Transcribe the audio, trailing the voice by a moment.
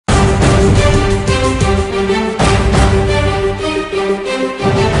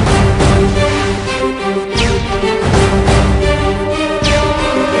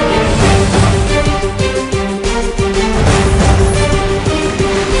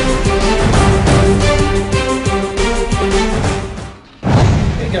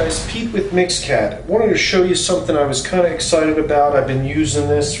Pete with Mixcat. I wanted to show you something I was kind of excited about. I've been using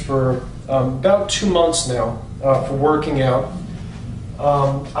this for about 2 months now for working out.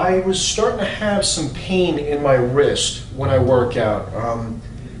 I was starting to have some pain in my wrist when I work out.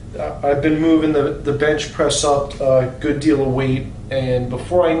 I've been moving the bench press up a good deal of weight, and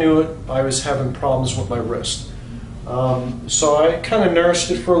before I knew it, I was having problems with my wrist. So I kind of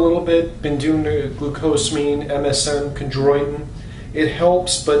nursed it for a little bit, been doing the glucosamine, MSM, chondroitin. It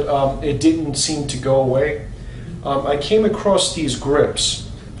helps, but it didn't seem to go away. I came across these grips.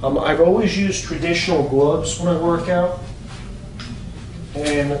 I've always used traditional gloves when I work out,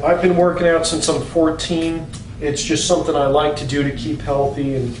 and I've been working out since I'm 14. It's just something I like to do to keep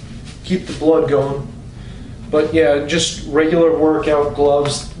healthy and keep the blood going. But yeah, just regular workout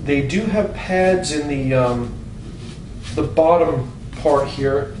gloves. They do have pads in the bottom part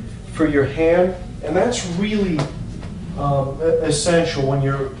here for your hand, and that's really essential when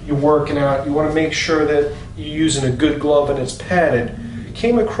you're working out. You want to make sure that you're using a good glove and it's padded.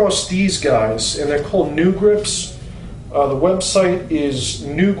 Came across these guys, and they're called NewGrips. The website is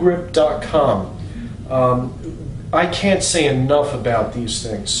NewGrip.com. I can't say enough about these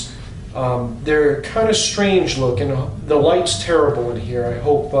things. They're kind of strange looking. The light's terrible in here. I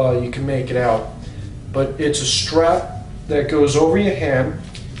hope you can make it out. But it's a strap that goes over your hand.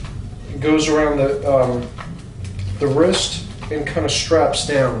 It goes around the wrist and kind of straps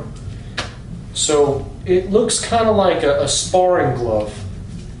down. So it looks kind of like a sparring glove.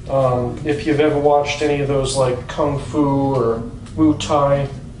 If you've ever watched any of those like Kung Fu or Muay Thai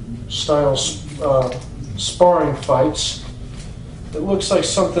style sparring fights, it looks like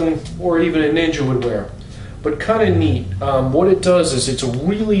something, or even a ninja would wear, but kind of neat. What it does is it's a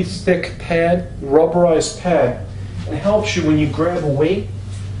really thick pad, rubberized pad, and helps you when you grab a weight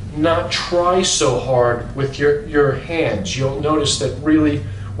not try so hard with your hands. You'll notice that really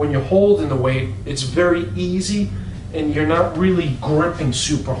when you're holding the weight, it's very easy and you're not really gripping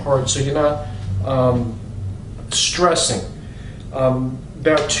super hard, so you're not stressing.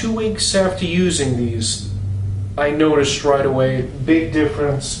 About 2 weeks after using these, I noticed right away big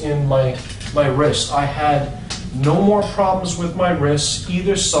difference in my wrist. I had no more problems with my wrists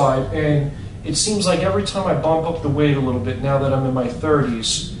either side, and it seems like every time I bump up the weight a little bit now that I'm in my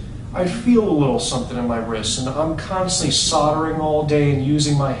 30s, I feel a little something in my wrist, and I'm constantly soldering all day and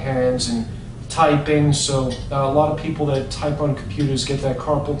using my hands and typing. So a lot of people that type on computers get that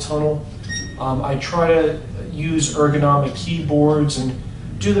carpal tunnel. I try to use ergonomic keyboards and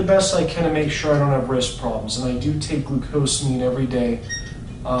do the best I can to make sure I don't have wrist problems. And I do take glucosamine every day,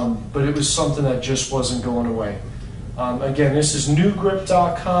 but it was something that just wasn't going away. Again, this is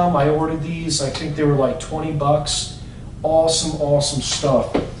NewGrip.com. I ordered these. I think they were like 20 bucks. Awesome, awesome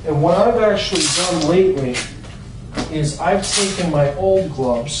stuff. And what I've actually done lately is I've taken my old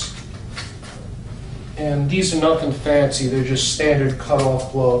gloves, and these are nothing fancy. They're just standard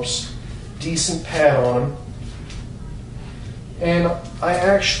cut-off gloves, decent pad on them. And I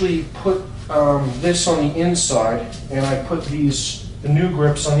actually put this on the inside, and I put the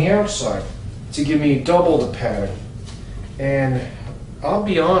NewGrips on the outside to give me double the padding. And I'll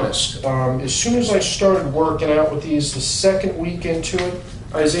be honest, as soon as I started working out with these, the second week into it,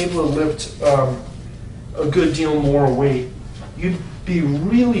 I was able to lift a good deal more weight. You'd be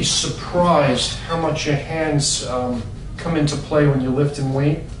really surprised how much your hands come into play when you're lifting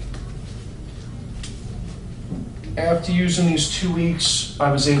weight. After using these 2 weeks,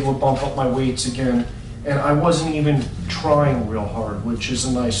 I was able to bump up my weights again, and I wasn't even trying real hard, which is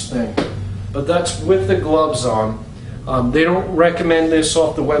a nice thing. But that's with the gloves on. They don't recommend this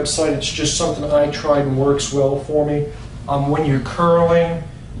off the website. It's just something I tried and works well for me. When you're curling,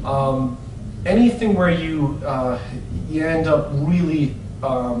 anything where you end up really,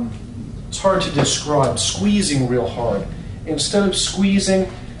 it's hard to describe, squeezing real hard. Instead of squeezing,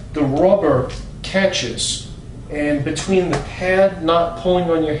 the rubber catches. And between the pad not pulling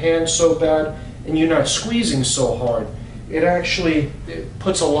on your hand so bad and you're not squeezing so hard, it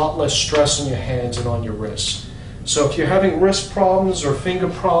puts a lot less stress on your hands and on your wrists. So if you're having wrist problems or finger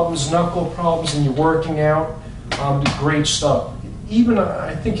problems, knuckle problems, and you're working out, great stuff. Even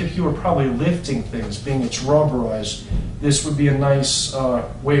I think if you were probably lifting things, being it's rubberized, this would be a nice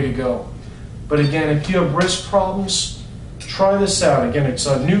way to go. But again, if you have wrist problems, try this out. Again, it's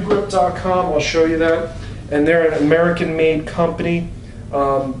NewGrip.com. I'll show you that. And they're an American-made company.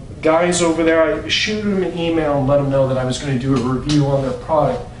 Guys over there, I shoot them an email and let them know that I was going to do a review on their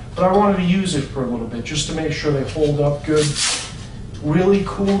product. But I wanted to use it for a little bit just to make sure they hold up good. Really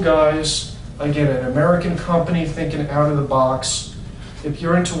cool guys. Again, an American company thinking out of the box. If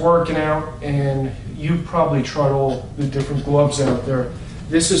you're into working out, and you've probably tried all the different gloves out there,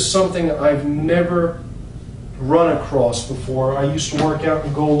 This is something I've never run across before. I used to work out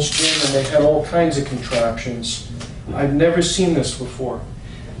in Gold's Gym and they had all kinds of contraptions. I've never seen this before.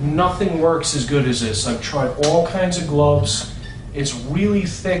 Nothing works as good as this. I've tried all kinds of gloves. It's really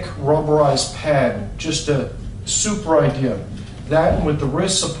thick rubberized pad, just a super idea. That and with the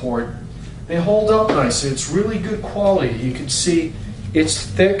wrist support, they hold up nicely. It's really good quality. You can see it's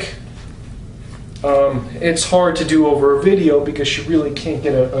thick. It's hard to do over a video because you really can't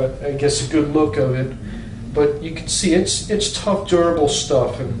get I guess a good look of it. But you can see it's tough, durable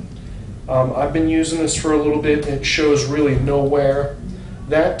stuff. And I've been using this for a little bit and it shows really no wear.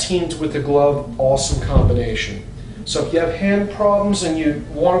 That teamed with the glove, awesome combination. So if you have hand problems and you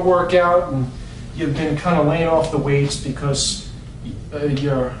want to work out and you've been kind of laying off the weights because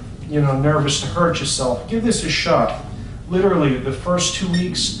you're nervous to hurt yourself, give this a shot. Literally, the first 2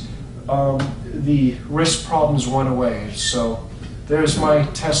 weeks, the wrist problems went away. So there's my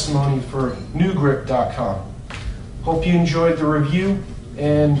testimony for NewGrip.com. Hope you enjoyed the review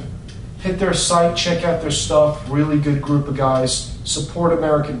and hit their site, check out their stuff. Really good group of guys. Support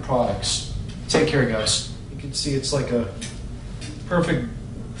American products. Take care, guys. You can see it's like a perfect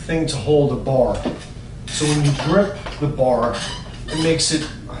thing to hold a bar. So when you grip the bar, it makes it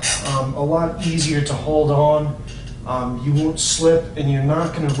a lot easier to hold on. You won't slip and you're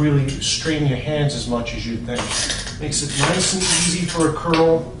not going to really strain your hands as much as you think. Makes it nice and easy for a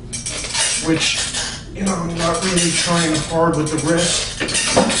curl, which, I'm not really trying hard with the wrist.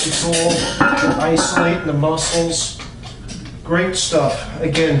 It's all isolating the muscles. Great stuff.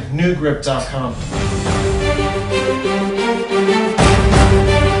 Again, NewGrip.com.